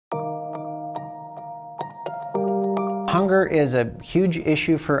Hunger is a huge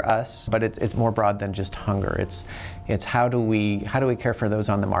issue for us, but it's more broad than just hunger. It's how do we care for those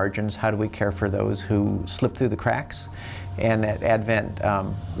on the margins? How do we care for those who slip through the cracks? And at Advent,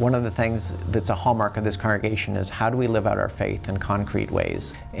 one of the things that's a hallmark of this congregation is how do we live out our faith in concrete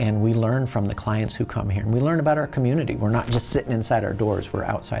ways? And we learn from the clients who come here, and we learn about our community. We're not just sitting inside our doors, we're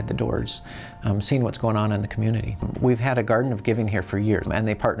outside the doors, seeing what's going on in the community. We've had a garden of giving here for years, and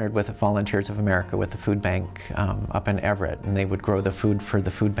they partnered with the Volunteers of America with the food bank up in Everett, and they would grow the food for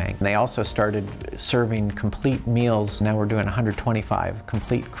the food bank. And they also started serving complete meals. Now we're doing 125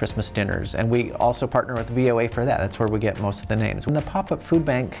 complete Christmas dinners, and we also partner with VOA for that. That's where we get most of the names. And the pop-up food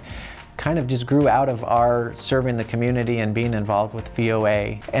bank kind of just grew out of our serving the community and being involved with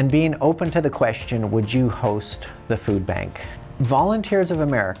VOA and being open to the question, would you host the food bank? Volunteers of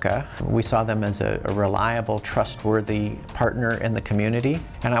America, we saw them as a reliable, trustworthy partner in the community,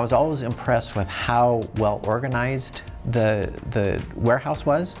 and I was always impressed with how well organized the warehouse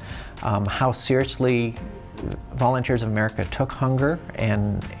was, how seriously Volunteers of America took hunger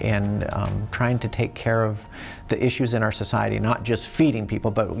and trying to take care of the issues in our society, not just feeding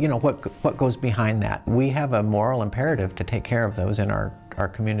people, but you know what goes behind that. We have a moral imperative to take care of those in our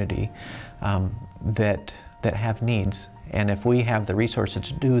community that have needs. And if we have the resources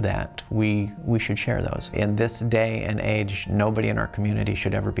to do that, we should share those. In this day and age, nobody in our community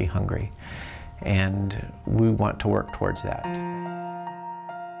should ever be hungry. And we want to work towards that.